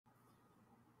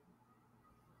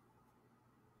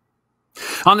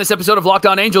On this episode of Locked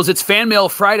On Angels, it's Fanmail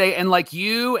Friday, and like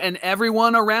you and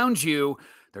everyone around you,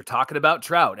 they're talking about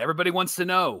Trout. Everybody wants to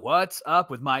know, what's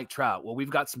up with Mike Trout? Well, we've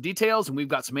got some details and we've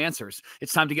got some answers.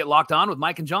 It's time to get locked on with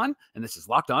Mike and John, and this is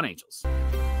Locked On Angels.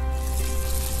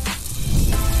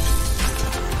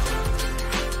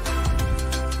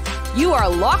 You are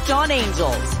Locked On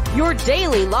Angels, your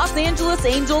daily Los Angeles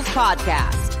Angels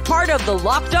podcast. Part of the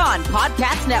Locked On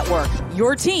Podcast Network,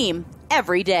 your team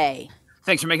every day.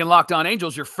 Thanks for making Locked On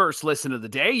Angels your first listen of the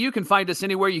day. You can find us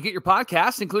anywhere you get your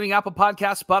podcasts, including Apple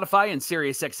Podcasts, Spotify, and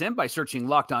SiriusXM by searching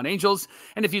Locked On Angels.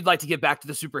 And if you'd like to get back to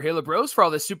the Super Halo Bros for all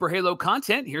this Super Halo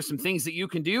content, here's some things that you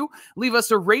can do. Leave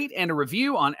us a rate and a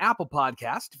review on Apple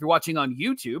Podcasts. If you're watching on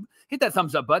YouTube, hit that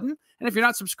thumbs up button. And if you're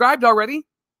not subscribed already,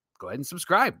 go ahead and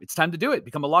subscribe. It's time to do it.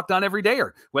 Become a Locked On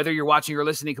Everydayer. Whether you're watching or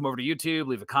listening, come over to YouTube,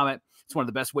 leave a comment. It's one of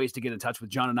the best ways to get in touch with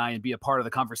John and I and be a part of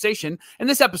the conversation. And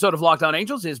this episode of Locked On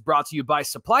Angels is brought to you by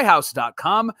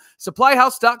SupplyHouse.com.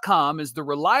 SupplyHouse.com is the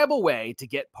reliable way to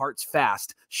get parts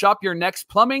fast. Shop your next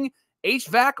plumbing,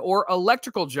 h-vac, or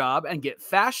electrical job and get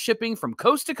fast shipping from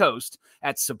coast to coast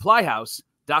at SupplyHouse.com.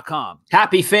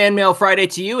 Happy Fan Mail Friday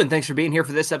to you, and thanks for being here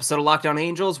for this episode of Locked On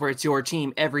Angels, where it's your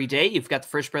team every day. You've got the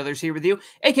Frisch Brothers here with you,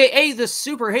 a.k.a. the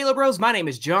Super Halo Bros. My name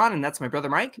is John, and that's my brother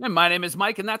Mike. And my name is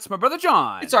Mike, and that's my brother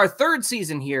John. It's our third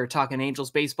season here talking Angels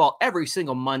baseball every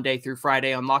single Monday through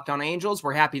Friday on Locked On Angels.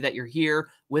 We're happy that you're here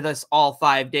with us all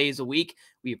 5 days a week.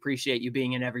 We appreciate you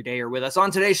being an everydayer with us. On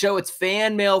today's show, it's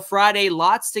Fan Mail Friday.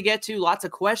 Lots to get to, lots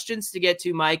of questions to get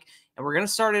to, Mike. And we're going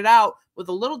to start it out with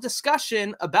a little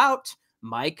discussion about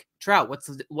Mike Trout. What's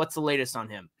the latest on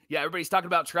him? Yeah, everybody's talking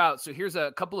about Trout. So here's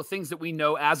a couple of things that we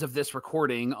know as of this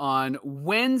recording. On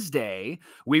Wednesday,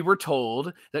 we were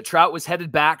told that Trout was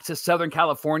headed back to Southern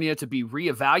California to be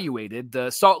reevaluated.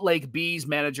 The Salt Lake Bees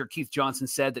manager, Keith Johnson,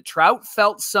 said that Trout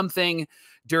felt something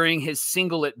during his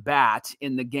single at bat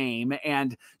in the game.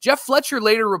 And Jeff Fletcher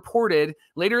later reported,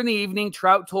 later in the evening,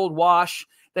 Trout told Wash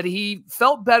that he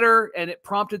felt better and it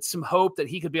prompted some hope that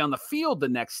he could be on the field the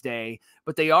next day,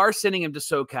 but they are sending him to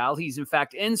SoCal. He's in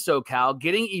fact in SoCal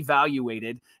getting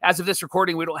evaluated. As of this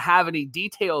recording, we don't have any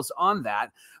details on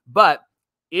that, but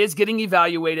is getting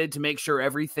evaluated to make sure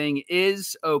everything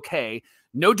is okay.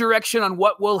 No direction on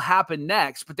what will happen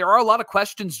next, but there are a lot of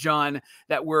questions, John,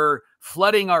 that were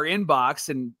flooding our inbox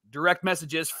and direct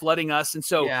messages flooding us. And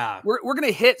so we're going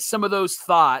to hit some of those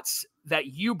thoughts that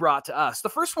you brought to us. The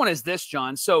first one is this,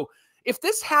 John. So if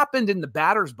this happened in the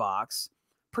batter's box,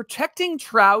 protecting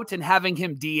Trout and having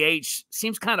him DH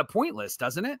seems kind of pointless,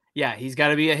 doesn't it? Yeah, he's got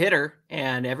to be a hitter,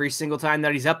 and every single time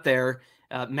that he's up there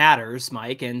matters,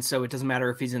 Mike. And so it doesn't matter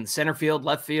if he's in the center field,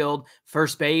 left field,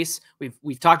 first base.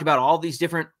 We've talked about all these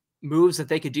different moves that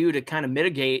they could do to kind of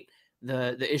mitigate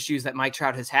the issues that Mike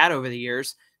Trout has had over the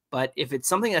years. But if it's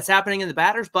something that's happening in the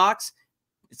batter's box,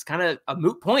 it's kind of a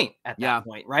moot point at that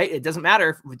point, right? It doesn't matter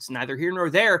if it's neither here nor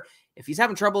there. If he's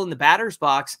having trouble in the batter's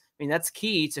box, I mean, that's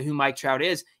key to who Mike Trout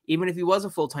is. Even if he was a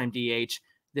full-time DH,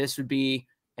 this would be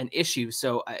an issue.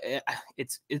 So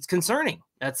it's concerning.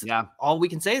 That's all we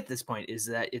can say at this point, is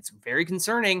that it's very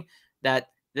concerning that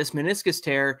this meniscus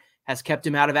tear has kept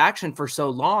him out of action for so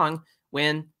long,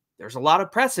 when there's a lot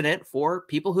of precedent for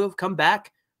people who have come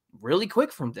back really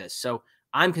quick from this. So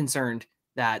I'm concerned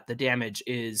that the damage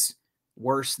is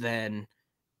worse than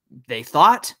they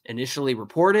thought initially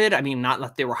reported. I mean, not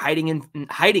like they were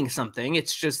hiding something.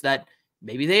 It's just that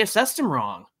maybe they assessed him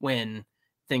wrong when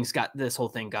this whole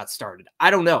thing got started.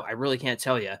 I don't know. I really can't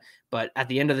tell you. But at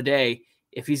the end of the day,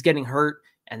 if he's getting hurt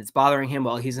and it's bothering him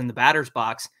while he's in the batter's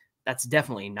box, that's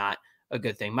definitely not a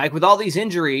good thing. Mike, with all these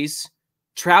injuries,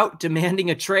 Trout demanding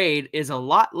a trade is a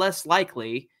lot less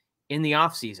likely in the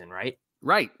offseason, right?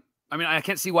 Right. I mean, I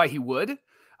can't see why he would.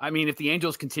 I mean, if the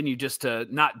Angels continue just to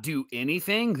not do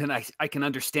anything, then I can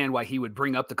understand why he would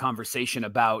bring up the conversation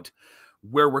about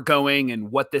where we're going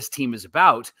and what this team is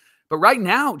about. But right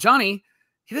now, Johnny,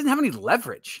 he doesn't have any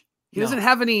leverage. He doesn't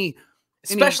have any,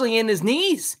 especially in his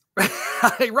knees.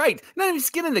 Right. Not even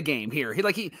skin in the game here.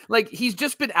 He's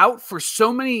just been out for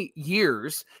so many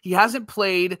years. He hasn't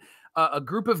played a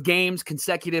group of games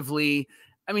consecutively.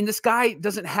 I mean, this guy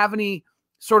doesn't have any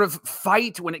sort of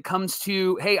fight when it comes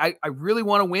to, hey, I really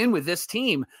want to win with this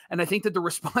team. And I think that the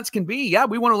response can be, yeah,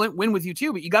 we want to win with you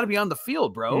too, but you got to be on the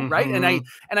field, bro. Right. And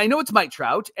I know it's Mike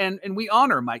Trout, and we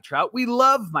honor Mike Trout. We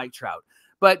love Mike Trout,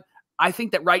 but I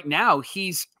think that right now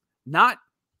he's not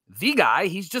the guy.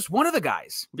 He's just one of the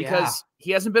guys, because he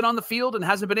hasn't been on the field and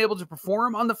hasn't been able to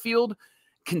perform on the field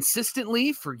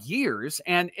consistently for years.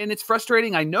 And it's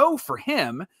frustrating, I know, for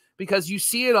him, because you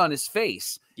see it on his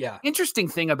face. Yeah. Interesting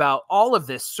thing about all of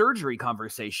this surgery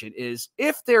conversation is,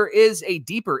 if there is a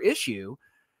deeper issue,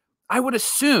 I would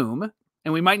assume,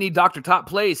 and we might need Dr. Top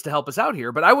Plays to help us out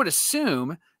here, but I would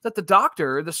assume that the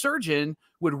doctor, the surgeon,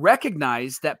 would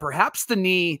recognize that perhaps the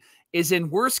knee is in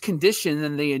worse condition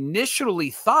than they initially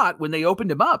thought when they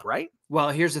opened him up, right? Well,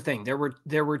 here's the thing. There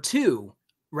were two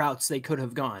routes they could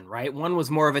have gone, right? One was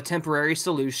more of a temporary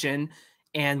solution,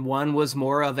 and one was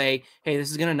more of a, hey,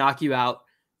 this is going to knock you out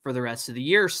for the rest of the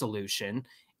year solution.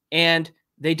 And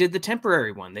they did the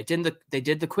temporary one. They did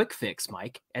the quick fix,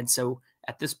 Mike. And so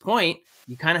at this point,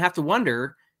 you kind of have to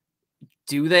wonder,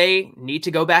 do they need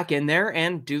to go back in there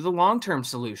and do the long-term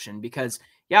solution? Because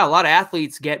yeah, a lot of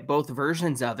athletes get both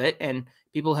versions of it, and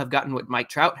people have gotten what Mike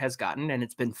Trout has gotten, and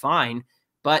it's been fine,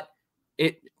 but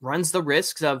it runs the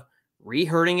risks of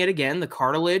re-hurting it again, the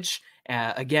cartilage.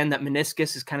 Again, that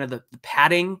meniscus is kind of the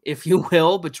padding, if you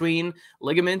will, between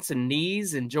ligaments and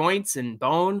knees and joints and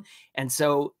bone. And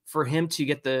so for him to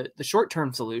get the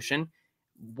short-term solution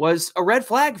was a red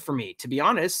flag for me, to be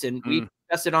honest. And we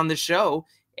discussed it on this show,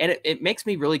 and it makes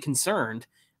me really concerned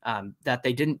that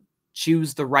they didn't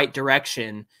choose the right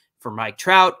direction for Mike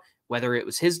Trout, whether it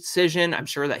was his decision. I'm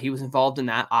sure that he was involved in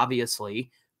that,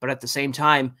 obviously. But at the same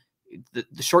time, the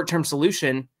short-term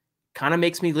solution kind of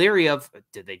makes me leery of,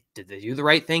 did they do the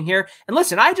right thing here? And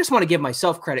listen, I just want to give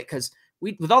myself credit, because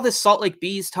with all this Salt Lake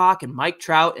Bees talk and Mike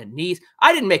Trout and knees,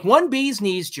 I didn't make one bees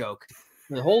knees joke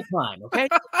the whole time. Okay.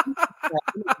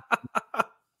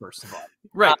 First of all.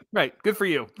 Right. Good for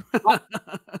you.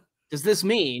 Does this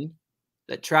mean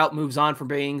that Trout moves on from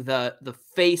being the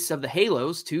face of the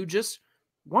Halos to just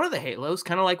one of the Halos,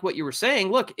 kind of like what you were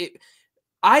saying? Look,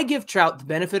 I give Trout the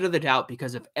benefit of the doubt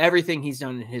because of everything he's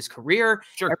done in his career,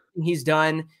 everything he's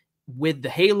done with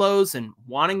the Halos and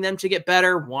wanting them to get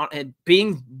better, and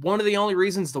being one of the only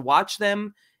reasons to watch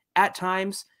them at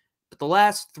times. But the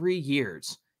last 3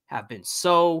 years have been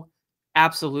so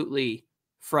absolutely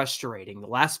frustrating. The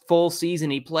last full season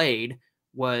he played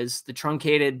was the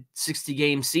truncated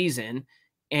 60-game season,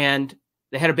 and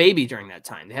they had a baby during that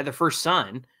time. They had their first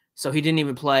son, so he didn't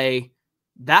even play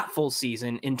that full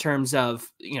season in terms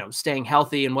of, staying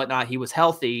healthy and whatnot. He was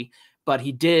healthy, but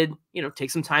he did,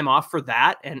 take some time off for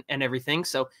that and everything.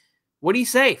 So what do you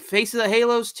say? Face of the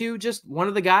Halos to just one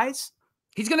of the guys?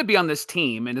 He's going to be on this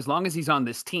team, and as long as he's on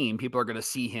this team, people are going to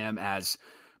see him as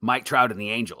Mike Trout and the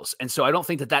Angels. And so I don't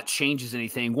think that changes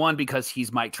anything. One, because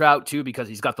he's Mike Trout. Two, because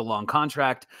he's got the long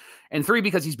contract. And three,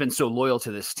 because he's been so loyal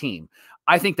to this team.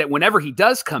 I think that whenever he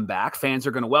does come back, fans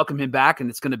are going to welcome him back, and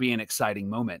it's going to be an exciting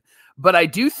moment. But I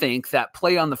do think that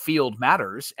play on the field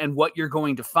matters, and what you're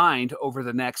going to find over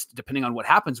the next, depending on what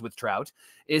happens with Trout,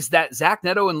 is that Zach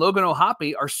Neto and Logan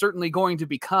O'Hoppe are certainly going to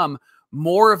become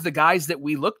more of the guys that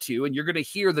we look to. And you're going to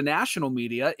hear the national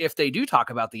media, if they do talk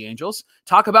about the Angels,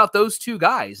 talk about those two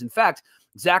guys. In fact,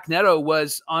 Zach Neto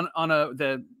was on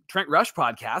the Trent Rush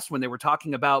podcast when they were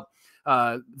talking about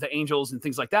the Angels and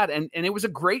things like that. And it was a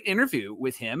great interview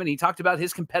with him. And he talked about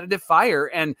his competitive fire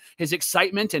and his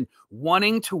excitement and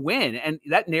wanting to win. And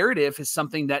that narrative is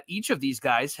something that each of these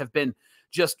guys have been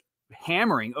just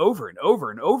hammering over and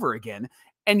over and over again.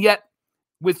 And yet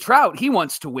with Trout, he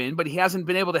wants to win, but he hasn't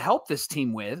been able to help this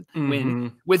team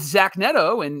win. With Zach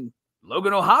Neto and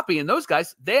Logan O'Hoppe and those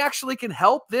guys, they actually can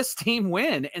help this team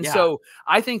win. And so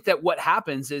I think that what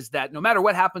happens is that no matter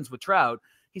what happens with Trout,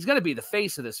 he's going to be the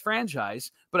face of this franchise.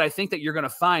 But I think that you're going to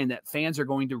find that fans are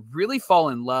going to really fall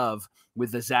in love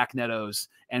with the Zach Netos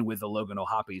and with the Logan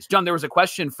O'Hoppes. John, there was a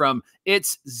question from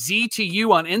It's Z to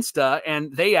You on Insta,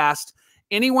 and they asked,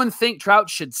 anyone think Trout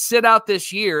should sit out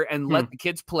this year and let the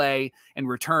kids play and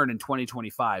return in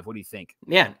 2025? What do you think?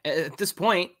 Yeah, at this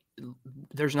point,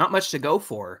 there's not much to go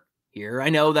for here. I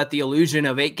know that the illusion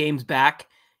of 8 games back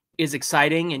is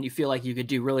exciting, and you feel like you could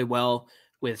do really well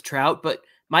with Trout, but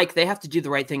Mike, they have to do the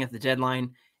right thing at the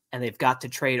deadline, and they've got to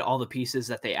trade all the pieces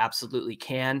that they absolutely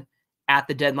can at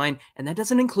the deadline. And that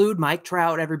doesn't include Mike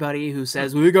Trout, everybody who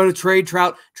says, we got to trade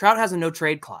Trout. Trout has a no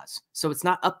trade clause, so it's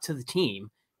not up to the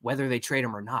team whether they trade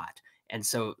him or not. And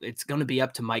so it's going to be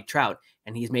up to Mike Trout.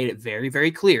 And he's made it very,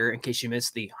 very clear, in case you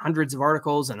missed the hundreds of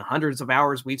articles and hundreds of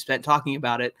hours we've spent talking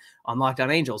about it on Locked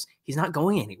On Angels, he's not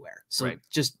going anywhere. So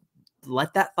just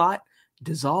let that thought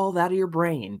dissolve out of your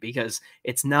brain, because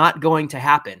it's not going to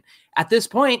happen. At this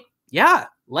point,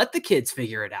 let the kids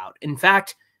figure it out. In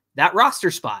fact, that roster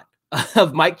spot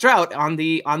of Mike Trout on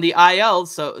the IL,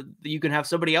 so you can have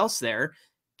somebody else there,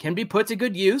 can be put to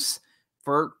good use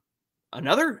for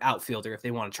another outfielder if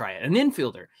they want to try it, an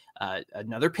infielder,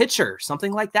 another pitcher,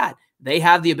 something like that. They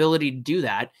have the ability to do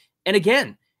that. And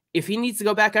again, if he needs to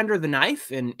go back under the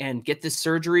knife and get this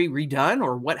surgery redone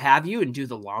or what have you and do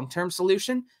the long-term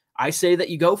solution, I say that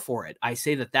you go for it. I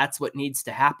say that that's what needs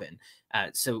to happen.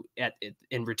 So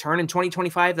in return in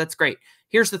 2025, that's great.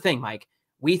 Here's the thing, Mike.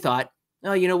 We thought,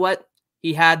 oh, you know what?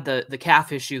 He had the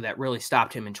calf issue that really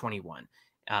stopped him in 21.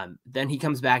 Then he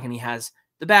comes back and he has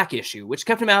the back issue, which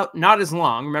kept him out not as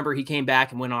long. Remember, he came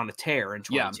back and went on a tear in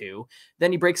 22. Yeah.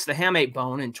 Then he breaks the hamate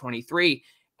bone in 23.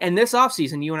 And this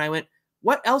offseason, you and I went,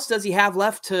 what else does he have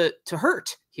left to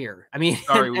hurt here? I mean,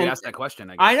 sorry, we asked that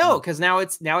question. I know, because now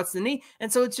it's the knee.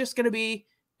 And so it's just going to be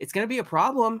a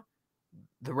problem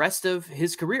the rest of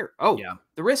his career. Oh, yeah.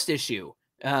 The wrist issue.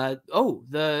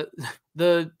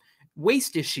 The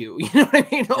waist issue. You know what I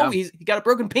mean? Oh, he got a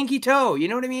broken pinky toe. You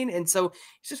know what I mean? And so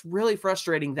it's just really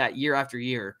frustrating that year after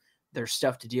year, there's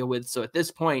stuff to deal with. So at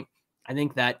this point, I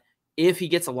think that if he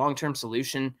gets a long-term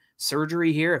solution,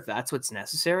 surgery here, if that's what's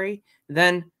necessary,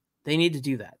 then they need to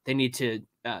do that. They need to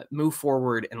move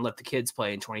forward and let the kids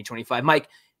play in 2025. Mike,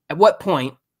 at what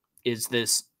point is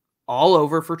this all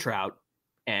over for Trout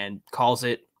and calls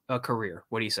it a career?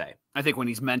 What do you say? I think when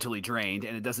he's mentally drained,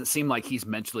 and it doesn't seem like he's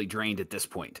mentally drained at this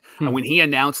point. When he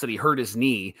announced that he hurt his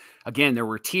knee, again, there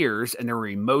were tears and there were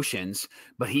emotions,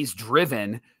 but he's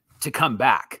driven to come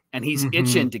back and he's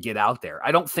itching to get out there.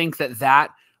 I don't think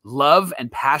that love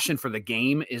and passion for the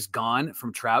game is gone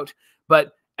from Trout,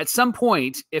 but at some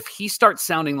point, if he starts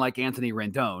sounding like Anthony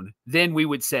Rendon, then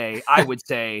I would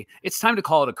say it's time to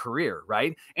call it a career,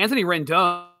 right? Anthony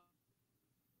Rendon.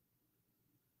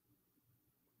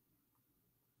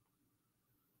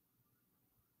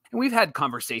 And we've had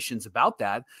conversations about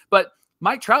that, but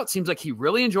Mike Trout seems like he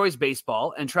really enjoys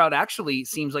baseball, and Trout actually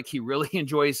seems like he really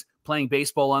enjoys playing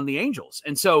baseball on the Angels.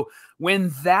 And so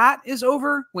when that is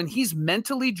over, when he's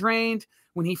mentally drained,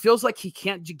 when he feels like he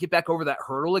can't get back over that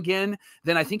hurdle again,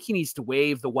 then I think he needs to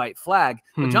wave the white flag.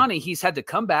 But Johnny, he's had to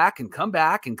come back and come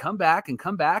back and come back and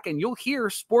come back. And you'll hear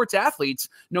sports athletes,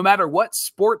 no matter what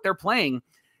sport they're playing,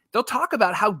 they'll talk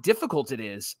about how difficult it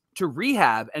is to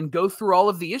rehab and go through all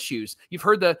of the issues. You've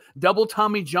heard the double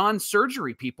Tommy John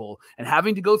surgery people and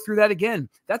having to go through that again.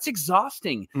 That's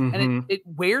exhausting. And it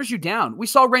wears you down. We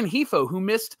saw Rengifo, who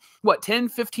missed 10,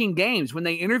 15 games when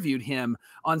they interviewed him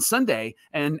on Sunday,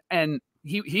 and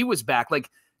he was back. Like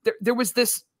there was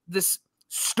this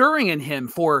stirring in him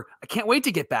for, I can't wait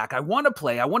to get back. I want to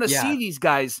play. I want to see these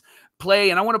guys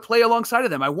play, and I want to play alongside of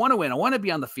them. I want to win. I want to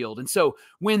be on the field. And so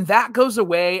when that goes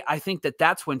away, I think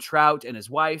that's when Trout and his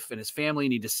wife and his family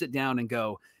need to sit down and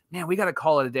go, man, we got to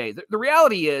call it a day. The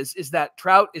reality is that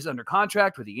Trout is under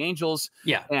contract with the Angels.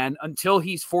 Yeah. And until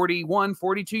he's 41,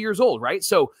 42 years old, right?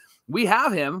 So we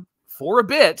have him for a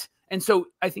bit. And so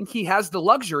I think he has the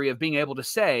luxury of being able to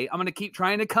say, I'm going to keep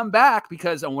trying to come back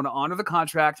because I want to honor the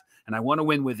contract and I want to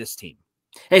win with this team.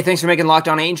 Hey, thanks for making Locked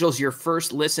On Angels your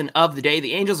first listen of the day.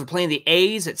 The Angels are playing the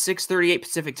A's at 6:38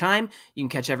 Pacific time. You can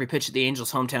catch every pitch of the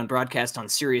Angels' hometown broadcast on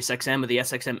SiriusXM or the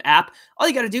SXM app. All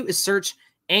you got to do is search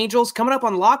Angels. Coming up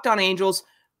on Locked On Angels,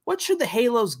 what should the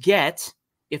Halos get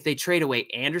if they trade away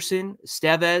Anderson,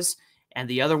 Estevez, and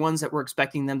the other ones that we're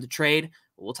expecting them to trade?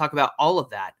 We'll talk about all of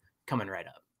that coming right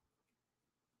up.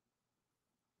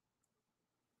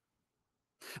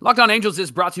 Locked On Angels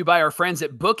is brought to you by our friends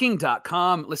at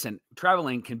Booking.com. Listen,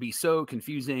 traveling can be so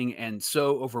confusing and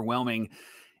so overwhelming,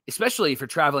 especially if you're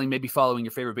traveling, maybe following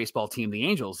your favorite baseball team, the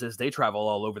Angels, as they travel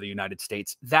all over the United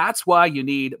States. That's why you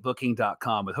need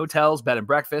Booking.com. With hotels, bed and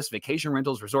breakfast, vacation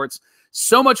rentals, resorts,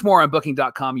 so much more on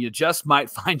Booking.com. You just might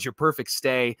find your perfect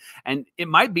stay, and it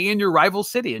might be in your rival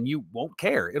city, and you won't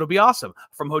care. It'll be awesome.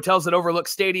 From hotels that overlook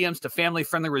stadiums to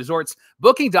family-friendly resorts,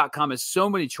 Booking.com has so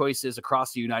many choices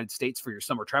across the United States for your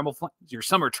summer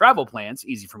travel plans.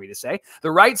 Easy for me to say.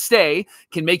 The right stay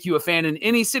can make you a fan in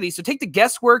any city, so take the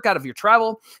guesswork out of your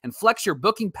travel and flex your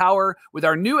booking power with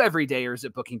our new everydayers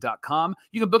at Booking.com.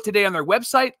 You can book today on their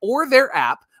website or their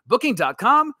app,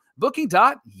 Booking.com,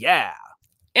 Booking.yeah.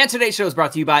 And today's show is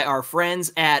brought to you by our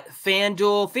friends at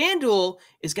FanDuel. FanDuel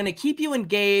is going to keep you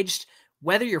engaged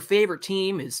whether your favorite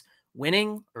team is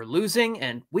winning or losing,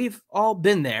 and we've all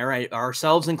been there, right?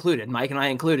 Ourselves included, Mike and I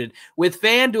included. With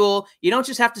FanDuel, you don't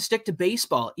just have to stick to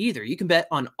baseball either. You can bet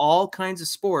on all kinds of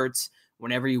sports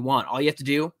whenever you want. All you have to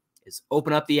do is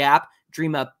open up the app,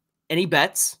 dream up any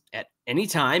bets at any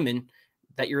time, and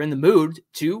that you're in the mood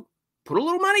to put a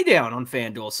little money down on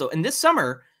FanDuel. So in this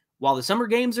summer, while the summer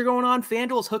games are going on,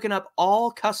 FanDuel is hooking up all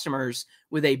customers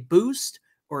with a boost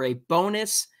or a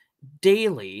bonus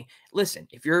daily. Listen,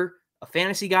 if you're a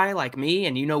fantasy guy like me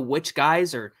and you know which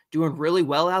guys are doing really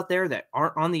well out there that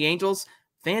aren't on the Angels,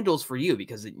 FanDuel's for you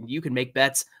because you can make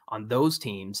bets on those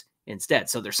teams instead.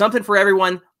 So there's something for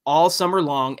everyone all summer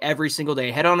long, every single day.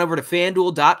 Head on over to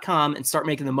FanDuel.com and start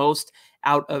making the most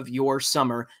out of your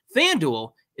summer.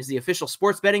 FanDuel is the official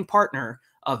sports betting partner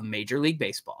of Major League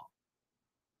Baseball.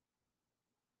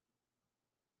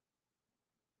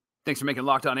 Thanks for making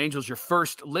Locked On Angels your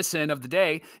first listen of the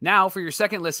day. Now, for your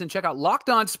second listen, check out Locked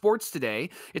On Sports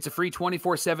Today. It's a free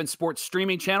 24/7 sports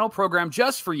streaming channel programmed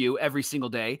just for you every single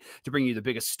day to bring you the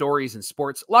biggest stories in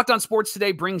sports. Locked On Sports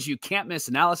Today brings you can't-miss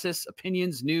analysis,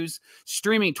 opinions, news,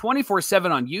 streaming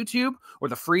 24/7 on YouTube or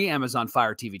the free Amazon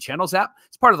Fire TV channels app.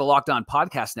 It's part of the Locked On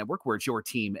Podcast Network, where it's your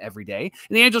team every day.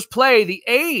 And the Angels play the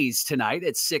A's tonight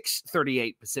at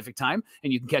 6:38 Pacific time,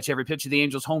 and you can catch every pitch of the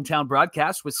Angels' hometown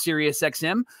broadcast with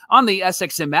SiriusXM on the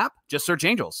SXM app. Just search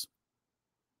Angels.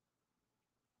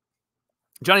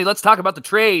 Johnny, let's talk about the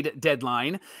trade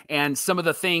deadline and some of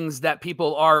the things that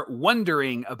people are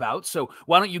wondering about. So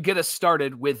why don't you get us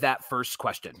started with that first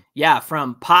question? Yeah,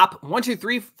 from Pop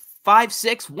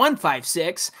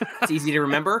 12356156. It's easy to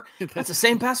remember. That's the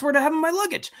same password I have in my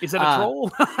luggage. Is that a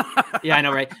troll? Yeah, I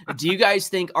know, right? Do you guys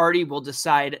think Arte will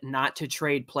decide not to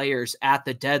trade players at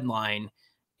the deadline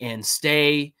and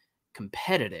stay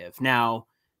competitive? Now,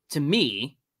 to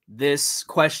me, this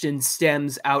question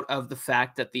stems out of the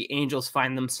fact that the Angels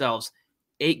find themselves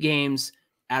 8 games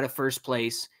out of first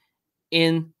place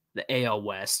in the AL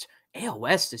West. AL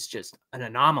West is just an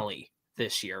anomaly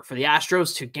this year. For the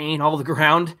Astros to gain all the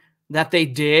ground that they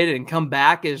did and come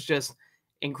back is just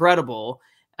incredible.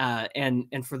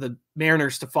 And for the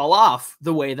Mariners to fall off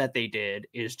the way that they did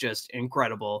is just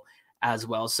incredible as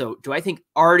well. So do I think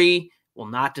Arte will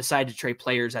not decide to trade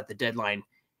players at the deadline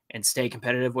and stay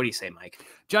competitive? What do you say, Mike?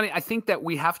 Johnny, I think that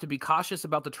we have to be cautious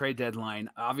about the trade deadline.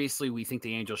 Obviously, we think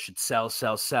the Angels should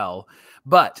sell,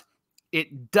 but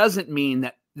it doesn't mean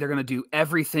that they're going to do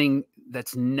everything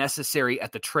that's necessary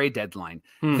at the trade deadline.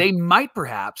 They might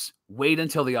perhaps wait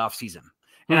until the offseason.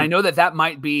 And I know that that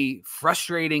might be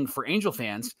frustrating for Angel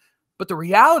fans, but the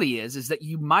reality is that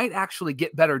you might actually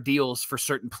get better deals for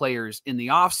certain players in the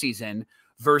offseason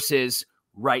versus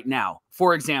right now.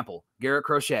 For example, Garrett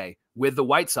Crochet with the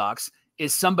White Sox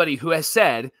is somebody who has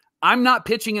said, I'm not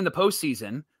pitching in the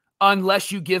postseason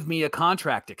unless you give me a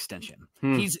contract extension.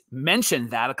 He's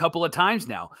mentioned that a couple of times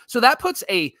now. So that puts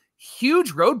a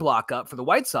huge roadblock up for the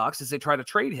White Sox as they try to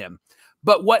trade him.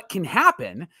 But what can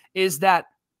happen is that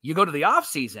you go to the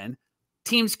offseason,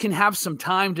 teams can have some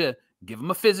time to give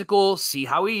him a physical, see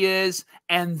how he is,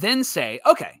 and then say,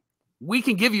 okay, we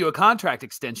can give you a contract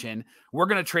extension. We're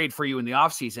going to trade for you in the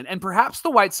offseason. And perhaps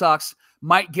the White Sox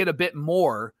might get a bit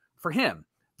more for him.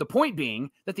 The point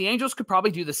being that the Angels could probably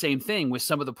do the same thing with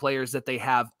some of the players that they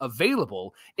have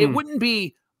available. It wouldn't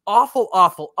be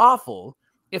awful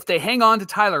if they hang on to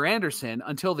Tyler Anderson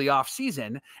until the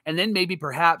offseason and then maybe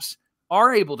perhaps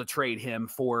are able to trade him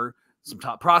for some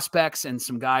top prospects and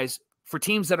some guys for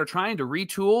teams that are trying to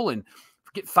retool and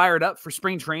get fired up for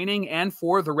spring training and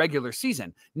for the regular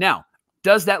season. Now,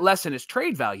 does that lessen his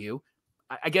trade value?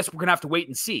 I guess we're going to have to wait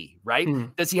and see, right?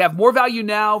 Does he have more value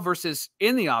now versus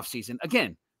in the offseason?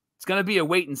 Again, it's going to be a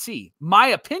wait and see. My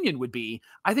opinion would be,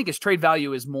 I think his trade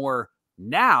value is more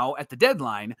now at the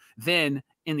deadline than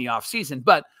in the offseason.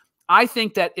 But I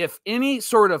think that if any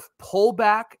sort of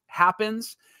pullback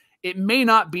happens, it may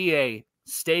not be a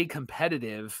stay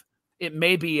competitive. It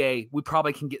may be we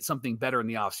probably can get something better in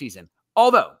the offseason.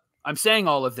 Although I'm saying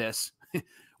all of this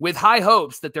with high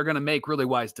hopes that they're going to make really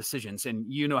wise decisions. And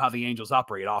you know how the Angels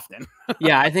operate often.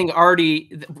 Yeah, I think Arte,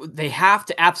 they have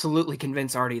to absolutely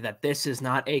convince Arte that this is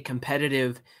not a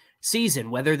competitive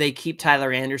season, whether they keep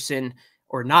Tyler Anderson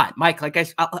or not. Mike, like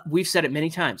we've said it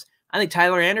many times, I think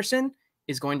Tyler Anderson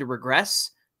is going to regress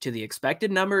to the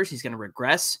expected numbers. He's going to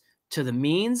regress to the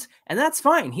means, and that's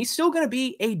fine. He's still going to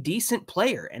be a decent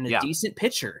player and a decent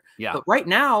pitcher. Yeah. But right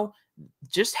now,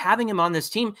 just having him on this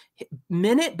team,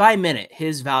 minute by minute,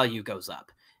 his value goes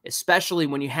up, especially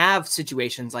when you have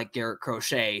situations like Garrett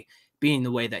Crochet being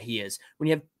the way that he is. When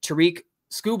you have Tariq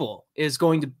Skubal is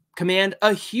going to command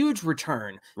a huge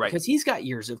return because he's got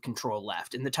years of control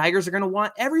left, and the Tigers are going to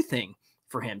want everything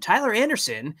for him. Tyler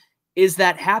Anderson is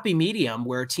that happy medium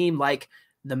where a team like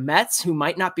the Mets, who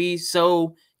might not be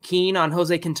so keen on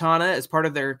Jose Quintana as part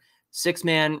of their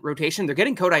 6-man rotation, they're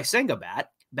getting Kodai Senga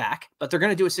back, but they're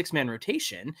going to do a 6-man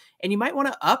rotation, and you might want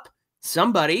to up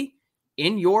somebody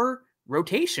in your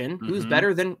rotation who's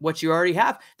better than what you already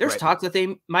have. There's talk that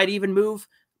they might even move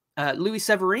Luis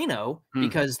Severino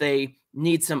because they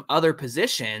need some other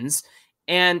positions,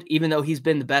 and even though he's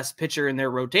been the best pitcher in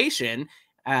their rotation,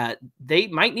 they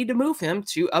might need to move him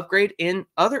to upgrade in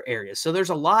other areas. So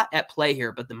there's a lot at play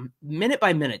here, but the minute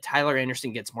by minute, Tyler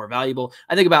Anderson gets more valuable.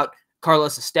 I think about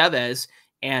Carlos Estevez,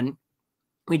 and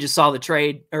we just saw the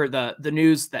trade or the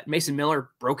news that Mason Miller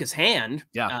broke his hand.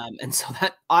 And so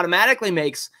that automatically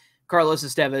makes Carlos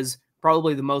Estevez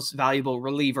probably the most valuable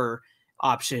reliever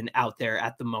option out there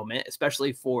at the moment,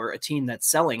 especially for a team that's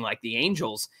selling like the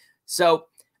Angels. So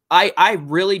I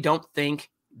really don't think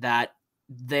that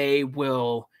they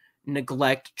will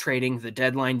neglect trading the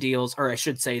deadline deals, or I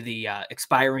should say the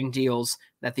expiring deals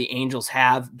that the Angels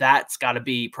have. That's got to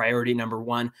be priority number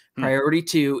one. Priority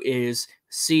two is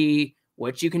see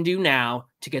what you can do now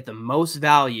to get the most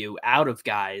value out of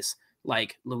guys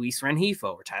like Luis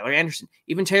Rengifo or Tyler Anderson,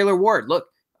 even Taylor Ward. Look,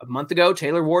 a month ago,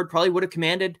 Taylor Ward probably would have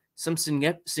commanded some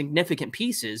significant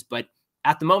pieces, but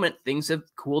at the moment, things have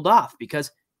cooled off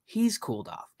because he's cooled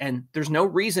off. And there's no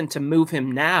reason to move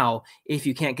him now if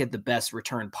you can't get the best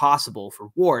return possible for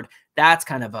Ward. That's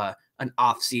kind of an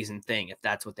off-season thing if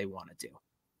that's what they want to do.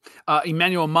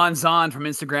 Emmanuel Monzon from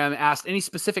Instagram asked, any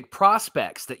specific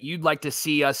prospects that you'd like to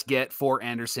see us get for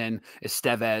Anderson,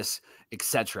 Estevez,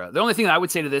 etc.? The only thing that I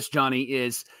would say to this, Johnny,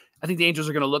 is I think the Angels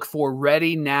are going to look for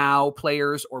ready now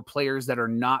players or players that are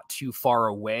not too far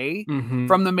away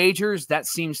from the majors. That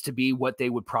seems to be what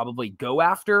they would probably go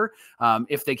after.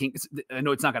 If they can, I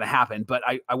know it's not going to happen, but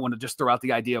I want to just throw out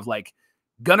the idea of like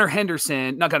Matt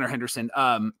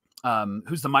Holliday,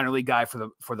 who's the minor league guy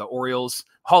for the Orioles?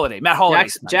 Matt Holliday.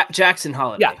 Jackson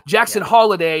Holliday. Yeah, Jackson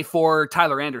Holliday for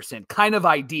Tyler Anderson kind of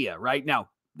idea, right? Now,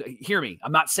 hear me.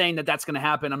 I'm not saying that that's going to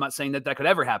happen. I'm not saying that that could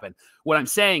ever happen. What I'm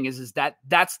saying is that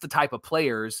that's the type of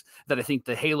players that I think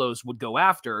the Halos would go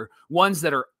after, ones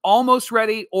that are almost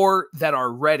ready or that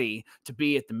are ready to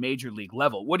be at the major league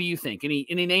level. What do you think? Any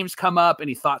names come up?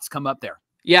 Any thoughts come up there?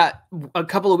 Yeah, a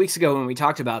couple of weeks ago when we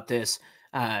talked about this,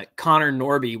 Connor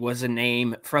Norby was a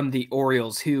name from the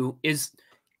Orioles who is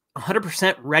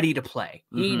 100% ready to play.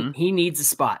 He needs a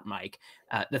spot, Mike.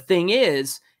 The thing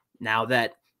is, now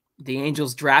that the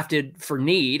Angels drafted for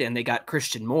need and they got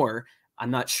Christian Moore,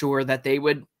 I'm not sure that they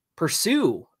would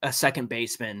pursue a second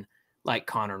baseman like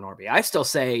Connor Norby. I still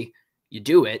say you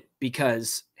do it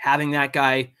because having that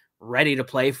guy ready to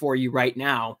play for you right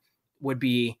now would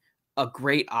be a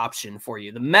great option for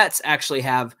you. The Mets actually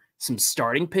have some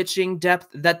starting pitching depth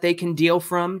that they can deal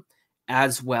from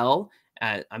as well.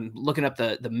 I'm looking up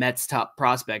the Mets top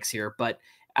prospects here, but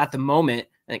at the moment,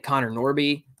 I think Connor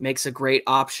Norby makes a great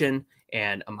option.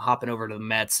 And I'm hopping over to the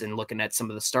Mets and looking at some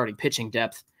of the starting pitching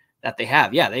depth that they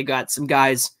have. Yeah, they got some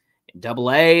guys in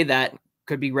AA that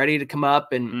could be ready to come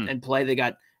up and play. They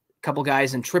got a couple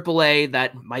guys in AAA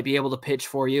that might be able to pitch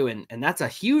for you. And that's a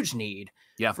huge need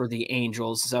for the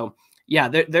Angels. So, yeah,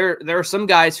 there are some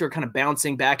guys who are kind of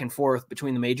bouncing back and forth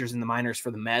between the majors and the minors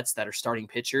for the Mets that are starting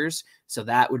pitchers. So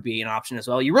that would be an option as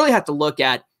well. You really have to look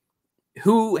at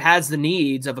who has the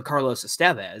needs of a Carlos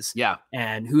Estevez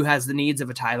and who has the needs of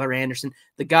a Tyler Anderson.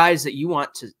 The guys that you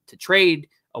want to trade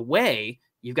away,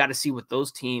 you've got to see what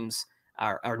those teams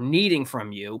are needing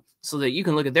from you so that you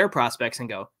can look at their prospects and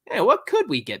go, hey, what could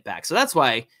we get back? So that's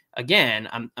why, again,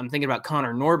 I'm thinking about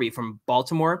Connor Norby from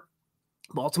Baltimore.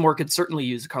 Baltimore could certainly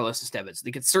use Carlos Estevez.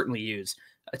 They could certainly use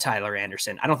a Tyler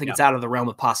Anderson. I don't think it's out of the realm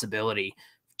of possibility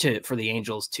for the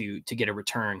Angels to get a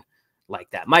return like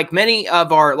that. Mike, many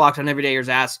of our Locked On Everydayers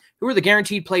ask, who are the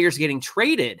guaranteed players getting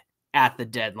traded at the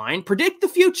deadline? Predict the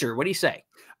future. What do you say?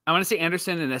 I want to say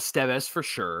Anderson and Estevez for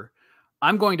sure.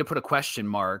 I'm going to put a question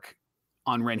mark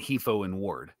on Rengifo and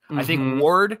Ward. I think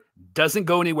Ward doesn't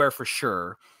go anywhere for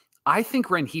sure. I think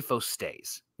Rengifo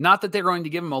stays. Not that they're going to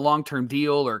give him a long-term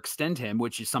deal or extend him,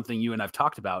 which is something you and I've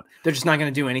talked about. They're just not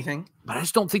going to do anything? But I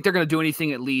just don't think they're going to do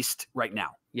anything, at least right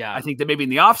now. Yeah. I think that maybe in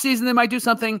the offseason they might do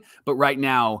something, but right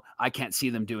now I can't see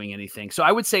them doing anything. So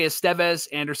I would say Estevez,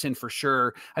 Anderson for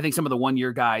sure. I think some of the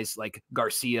one-year guys like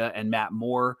Garcia and Matt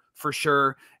Moore for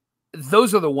sure.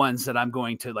 Those are the ones that I'm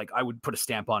going to, I would put a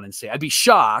stamp on and say, I'd be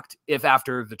shocked if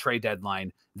after the trade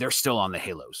deadline, they're still on the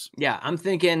Halos. Yeah, I'm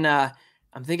thinking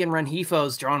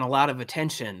Rengifo's drawing a lot of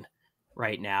attention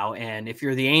right now. And if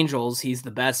you're the Angels, he's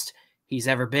the best he's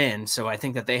ever been. So I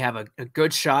think that they have a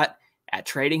good shot at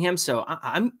trading him. So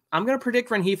I'm going to predict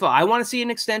Rengifo. I want to see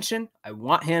an extension. I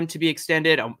want him to be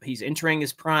extended. He's entering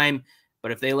his prime,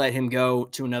 but if they let him go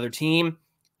to another team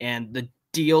and the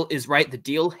deal is right, the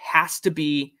deal has to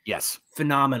be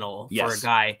phenomenal for a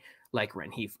guy like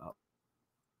Rengifo.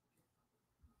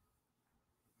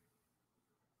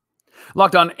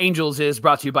 Locked On Angels is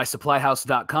brought to you by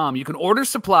SupplyHouse.com. You can order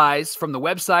supplies from the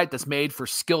website that's made for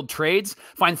skilled trades.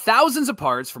 Find thousands of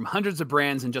parts from hundreds of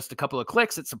brands in just a couple of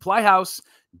clicks at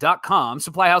SupplyHouse.com.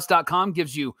 SupplyHouse.com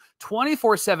gives you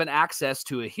 24/7 access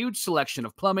to a huge selection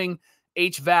of plumbing,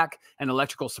 HVAC, and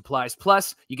electrical supplies.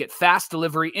 Plus, you get fast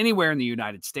delivery anywhere in the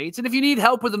United States. And if you need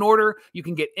help with an order, you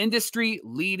can get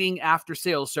industry-leading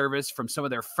after-sales service from some of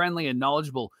their friendly and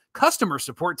knowledgeable customer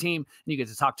support team, and you get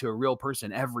to talk to a real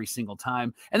person every single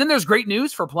time. And then there's great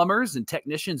news for plumbers and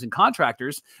technicians and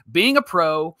contractors. Being a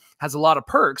pro has a lot of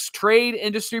perks. Trade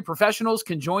industry professionals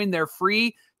can join their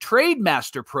free Trade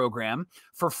Master program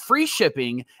for free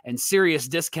shipping and serious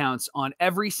discounts on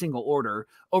every single order.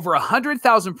 Over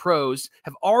 100,000 pros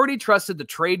have already trusted the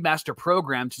Trade Master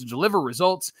program to deliver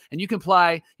results, and you can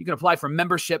apply for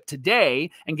membership today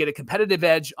and get a competitive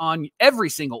edge on every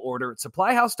single order at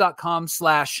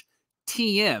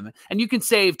supplyhouse.com/TM. And you can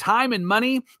save time and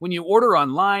money when you order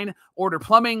online. Order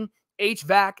plumbing,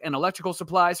 HVAC, and electrical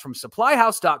supplies from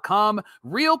supplyhouse.com.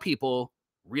 Real people,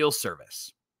 real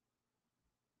service.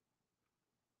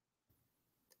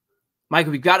 Mike,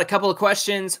 we've got a couple of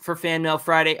questions for Fanmail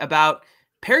Friday about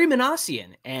Perry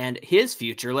Minasian and his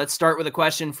future. Let's start with a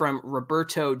question from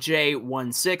Roberto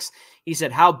J16. He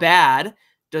said, how bad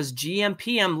does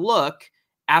GMPM look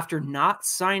after not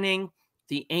signing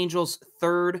the Angels'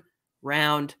 third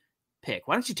round pick?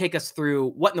 Why don't you take us through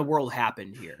what in the world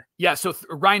happened here? Yeah, so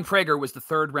Ryan Prager was the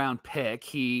third round pick.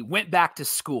 He went back to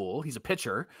school. He's a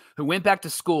pitcher who went back to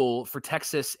school for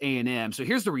Texas A&M. So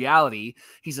here's the reality.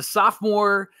 He's a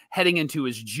sophomore heading into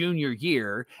his junior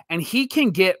year, and he can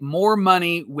get more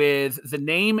money with the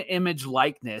name, image,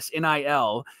 likeness,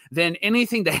 NIL, than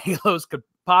anything the Halos could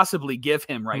possibly give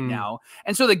him right now.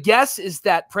 And so the guess is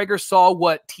that Prager saw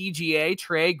what TGA,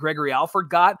 Trey Gregory Alford,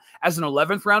 got as an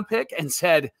 11th round pick and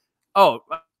said, oh,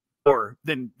 or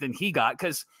than he got,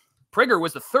 because Prager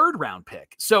was the third round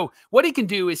pick. So what he can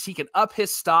do is he can up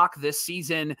his stock this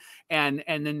season and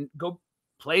then go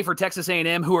play for Texas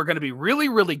A&M, who are going to be really,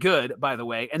 really good, by the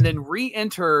way, and then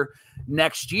re-enter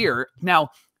next year.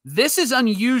 Now, this is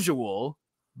unusual,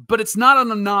 but it's not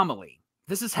an anomaly.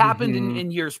 This has happened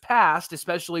in years past,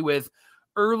 especially with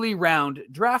early round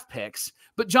draft picks.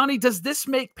 But Johnny, does this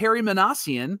make Perry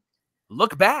Minasian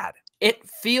look bad? It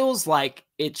feels like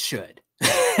it should.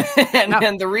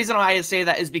 and the reason why I say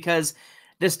that is because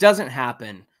this doesn't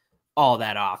happen all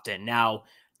that often. Now,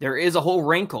 there is a whole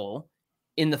wrinkle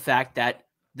in the fact that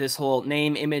this whole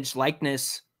name, image,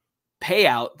 likeness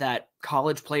payout that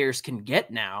college players can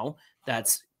get now,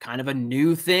 that's kind of a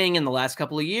new thing in the last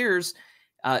couple of years,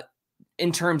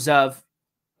 in terms of,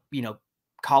 you know,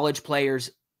 college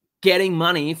players getting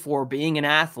money for being an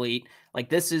athlete. Like,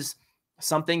 this is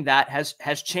something that has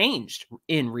changed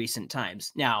in recent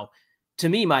times. Now, to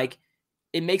me, Mike,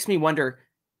 it makes me wonder,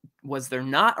 was there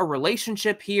not a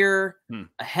relationship here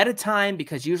ahead of time?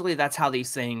 Because usually that's how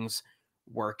these things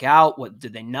work out. What,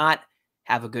 did they not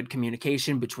have a good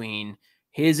communication between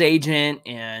his agent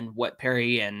and what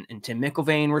Perry and Tim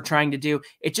McIlvaine were trying to do?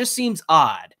 It just seems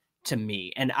odd to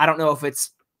me. And I don't know if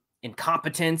it's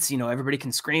incompetence. You know, everybody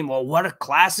can scream, well, what a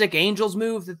classic Angels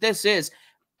move that this is.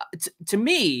 To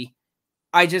me,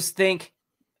 I just think,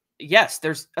 yes,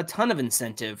 there's a ton of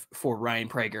incentive for Ryan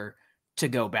Prager to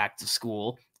go back to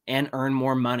school and earn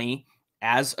more money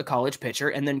as a college pitcher,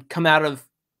 and then come out of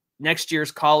next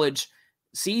year's college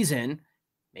season,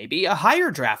 maybe a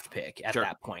higher draft pick at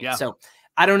that point. Yeah. So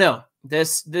I don't know.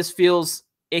 This feels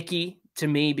icky to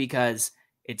me because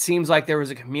it seems like there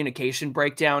was a communication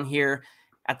breakdown here.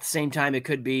 At the same time, it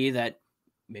could be that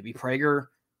maybe Prager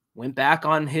went back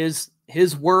on his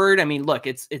word. I mean, look,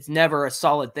 it's never a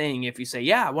solid thing if you say,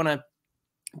 yeah, I want to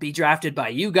be drafted by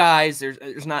you guys.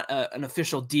 There's not an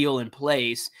official deal in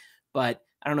place, but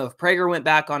I don't know if Prager went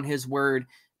back on his word.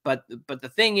 But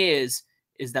the thing is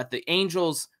that the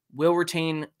Angels will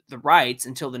retain the rights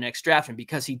until the next draft. And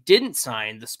because he didn't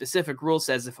sign, the specific rule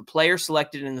says if a player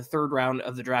selected in the third round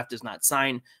of the draft does not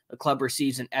sign, the club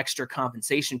receives an extra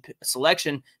compensation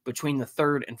selection between the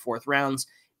third and fourth rounds.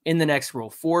 In the next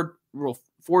Rule 4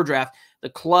 draft, the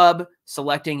club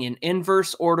selecting in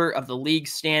inverse order of the league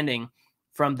standing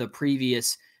from the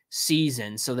previous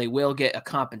season. So they will get a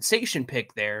compensation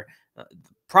pick there. The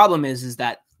problem is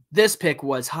that this pick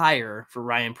was higher for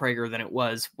Ryan Prager than it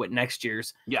was what next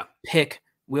year's pick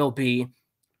will be,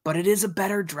 but it is a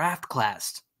better draft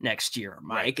class next year,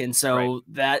 Mike. And so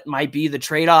that might be the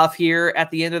trade-off here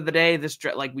at the end of the day. This,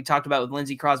 like we talked about with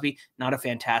Lindsey Crosby, not a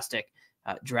fantastic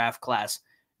draft class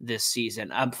this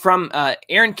season. From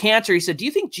Aaron Cantor, he said, do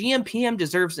you think GMPM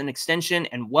deserves an extension,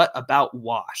 and what about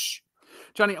Wash?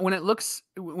 Johnny, when I look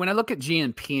at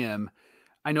GMPM,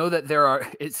 I know that there are,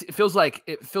 it feels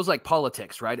like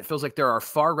politics, right? It feels like there are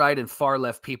far right and far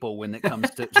left people when it comes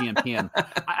to GMPM.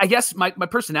 I guess my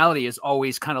personality is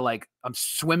always kind of like, I'm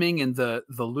swimming in the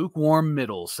lukewarm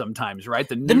middle sometimes, right?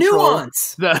 The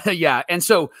nuance. And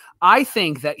so I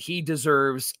think that he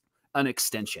deserves an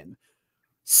extension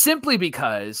simply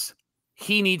because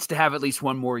he needs to have at least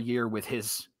one more year with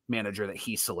his manager that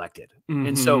he selected.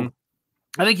 And so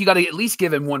I think you got to at least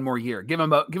give him one more year. Give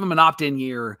him an opt-in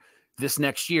year this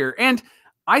next year. And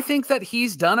I think that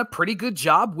he's done a pretty good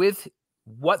job with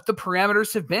what the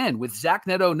parameters have been, with Zach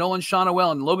Neto, Nolan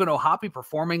Schanuel, and Logan O'Hoppe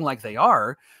performing like they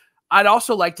are. I'd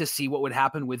also like to see what would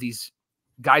happen with these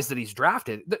guys that he's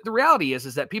drafted. The reality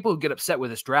is that people who get upset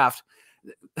with this draft,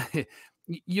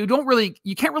 you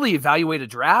can't really evaluate a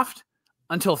draft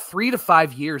until 3 to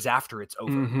 5 years after it's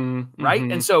over. Right.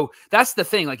 And so that's the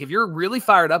thing. Like, if you're really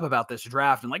fired up about this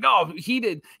draft and like, oh,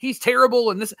 he's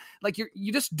terrible. And this, like,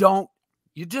 you just don't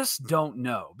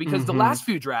know, because the last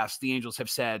few drafts, the Angels have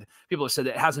said, people have said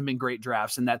that it hasn't been great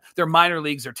drafts and that their minor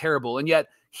leagues are terrible. And yet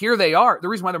here they are. The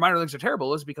reason why their minor leagues are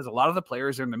terrible is because a lot of the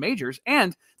players are in the majors,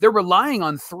 and they're relying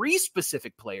on 3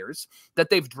 specific players that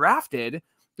they've drafted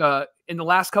in the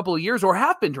last couple of years, or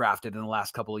have been drafted in the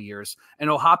last couple of years, and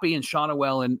O'Hoppe and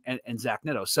Schanuel and Zach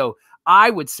Neto. So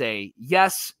I would say,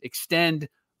 yes, extend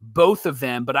both of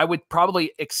them, but I would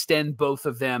probably extend both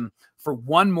of them for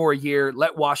one more year,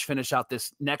 let Wash finish out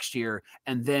this next year,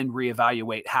 and then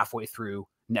reevaluate halfway through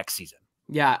next season.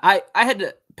 Yeah, I had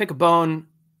to pick a bone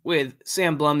with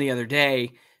Sam Blum the other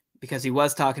day because he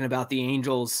was talking about the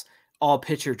Angels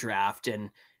all-pitcher draft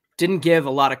and didn't give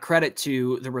a lot of credit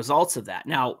to the results of that.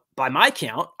 Now, by my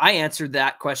count, I answered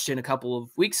that question a couple of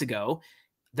weeks ago.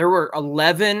 There were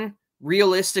 11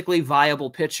 realistically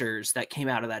viable pitchers that came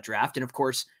out of that draft, and of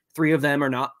course, 3 of them are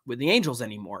not with the Angels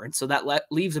anymore. And so that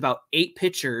leaves about 8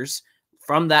 pitchers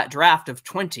from that draft of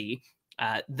 20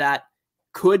 that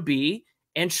could be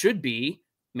and should be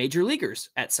major leaguers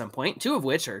at some point, 2 of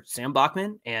which are Sam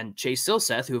Bachman and Chase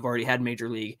Silseth, who have already had major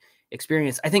league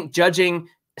experience. I think judging,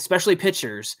 especially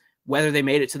pitchers, whether they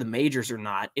made it to the majors or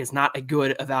not, is not a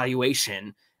good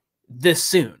evaluation this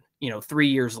soon, 3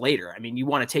 years later. I mean, you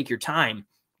want to take your time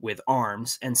with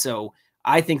arms. And so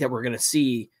I think that we're going to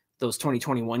see those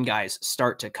 2021 guys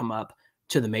start to come up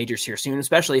to the majors here soon,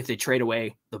 especially if they trade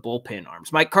away the bullpen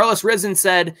arms. Mike Carlos Rizin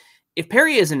said, if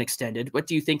Perry isn't extended, what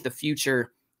do you think the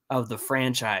future of the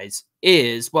franchise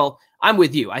is? Well, I'm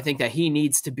with you. I think that he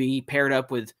needs to be paired up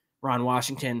with Ron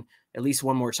Washington at least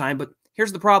one more time. But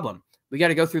here's the problem. We got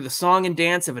to go through the song and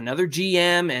dance of another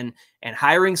GM and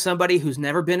hiring somebody who's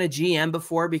never been a GM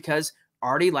before, because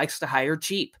Arte likes to hire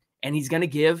cheap, and he's going to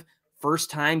give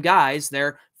first-time guys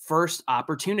their first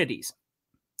opportunities.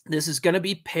 This is going to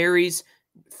be Perry's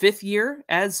 5th year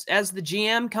as the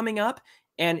GM coming up,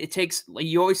 and it takes, like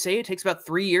you always say, it takes about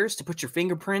 3 years to put your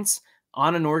fingerprints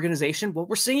on an organization. Well,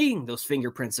 we're seeing those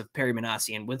fingerprints of Perry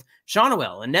Minasian with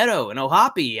Schanuel and Neto and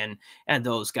O'Hoppe and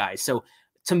those guys. So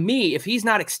to me, if he's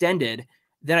not extended,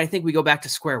 then I think we go back to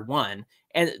square one.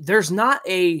 And there's not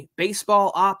a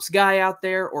baseball ops guy out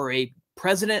there or a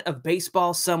president of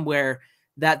baseball somewhere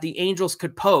that the Angels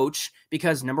could poach,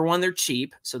 because number one, they're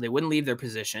cheap, so they wouldn't leave their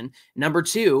position. Number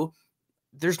two,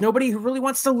 there's nobody who really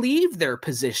wants to leave their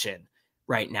position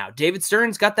right now. David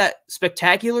Stern's got that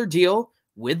spectacular deal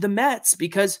with the Mets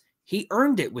because he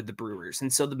earned it with the Brewers.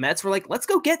 And so the Mets were like, let's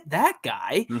go get that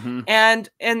guy.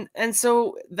 And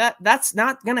so that's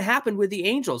not going to happen with the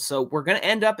Angels. So we're going to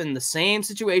end up in the same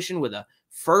situation with a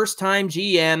first-time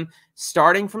GM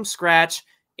starting from scratch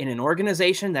in an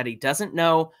organization that he doesn't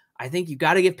know. I think you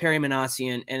got to give Perry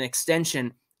Minasian an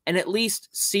extension and at least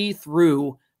see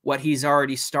through what he's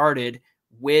already started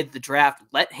with the draft.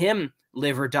 Let him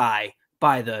live or die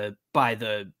by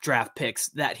the draft picks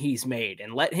that he's made,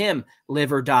 and let him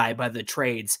live or die by the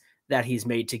trades that he's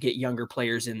made to get younger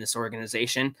players in this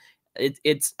organization.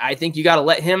 I think you got to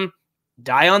let him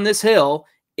die on this hill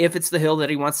if it's the hill that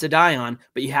he wants to die on,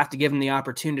 but you have to give him the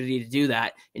opportunity to do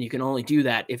that. And you can only do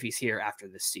that if he's here after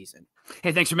this season.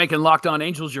 Hey, thanks for making Locked On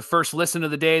Angels your first listen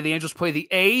of the day. The Angels play the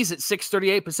A's at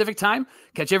 6:38 Pacific time.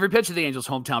 Catch every pitch of the Angels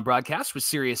hometown broadcast with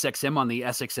SiriusXM on the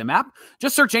SXM app.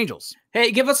 Just search Angels.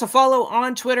 Hey, give us a follow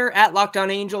on Twitter at Locked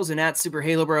On Angels and at Super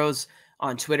Halo Bros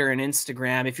on Twitter and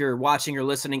Instagram. If you're watching or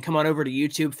listening, come on over to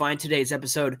YouTube, find today's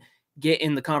episode, get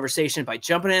in the conversation by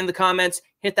jumping in the comments,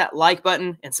 hit that like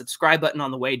button and subscribe button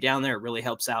on the way down there. It really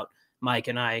helps out Mike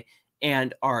and I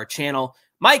and our channel.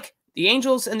 Mike, the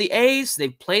Angels and the A's, they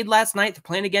played last night. They're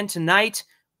playing again tonight.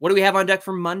 What do we have on deck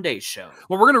for Monday's show?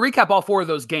 Well, we're going to recap all 4 of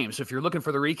those games. So if you're looking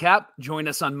for the recap, join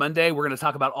us on Monday. We're going to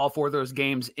talk about all 4 of those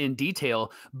games in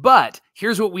detail. But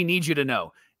here's what we need you to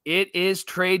know. It is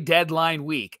trade deadline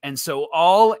week. And so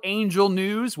all Angel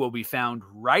news will be found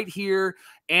right here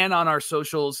and on our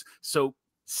socials. So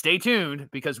stay tuned,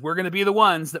 because we're going to be the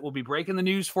ones that will be breaking the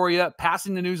news for you,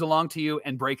 passing the news along to you,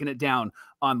 and breaking it down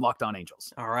on Locked On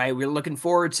Angels. All right. We're looking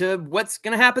forward to what's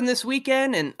going to happen this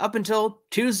weekend. And up until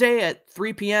Tuesday at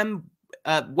 3 p.m.,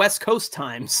 West Coast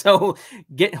time. So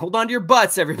hold on to your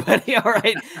butts, everybody. All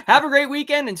right. Have a great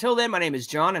weekend. Until then, my name is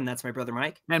John, and that's my brother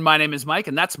Mike. And my name is Mike,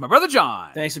 and that's my brother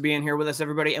John. Thanks for being here with us,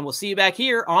 everybody. And we'll see you back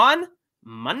here on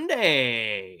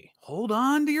Monday. Hold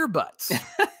on to your butts.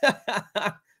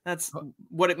 That's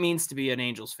what it means to be an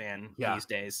Angels fan these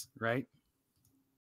days. Right.